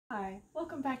Hi,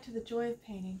 welcome back to the Joy of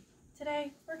Painting.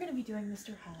 Today, we're going to be doing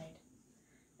Mr. Hyde.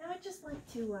 Now, I'd just like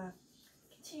to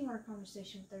continue our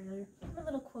conversation with earlier from a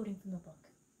little quoting from the book.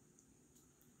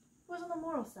 It was on the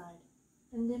moral side,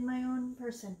 and in my own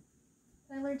person,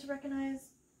 that I learned to recognize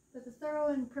that the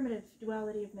thorough and primitive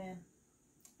duality of man.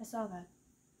 I saw that.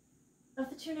 Of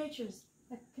the two natures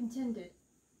that contended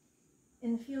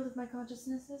in the field of my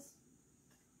consciousnesses,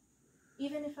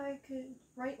 even if I could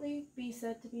rightly be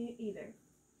said to be either,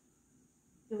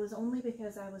 it was only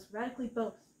because I was radically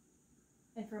both,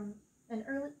 and from an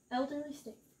early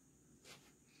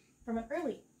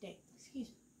date,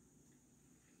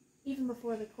 even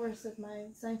before the course of my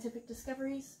scientific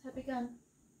discoveries had begun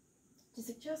to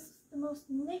suggest the most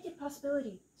naked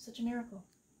possibility of such a miracle.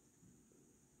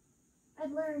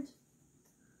 I'd learned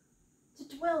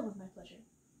to dwell with my pleasure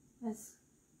as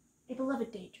a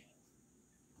beloved daydream.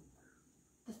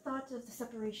 The thought of the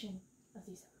separation of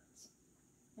these elements.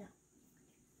 Now,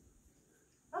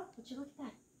 oh, would you look at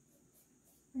that?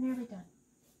 We're nearly done.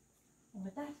 And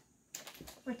with that,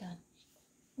 we're done.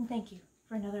 And thank you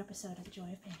for another episode of The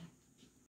Joy of Painting.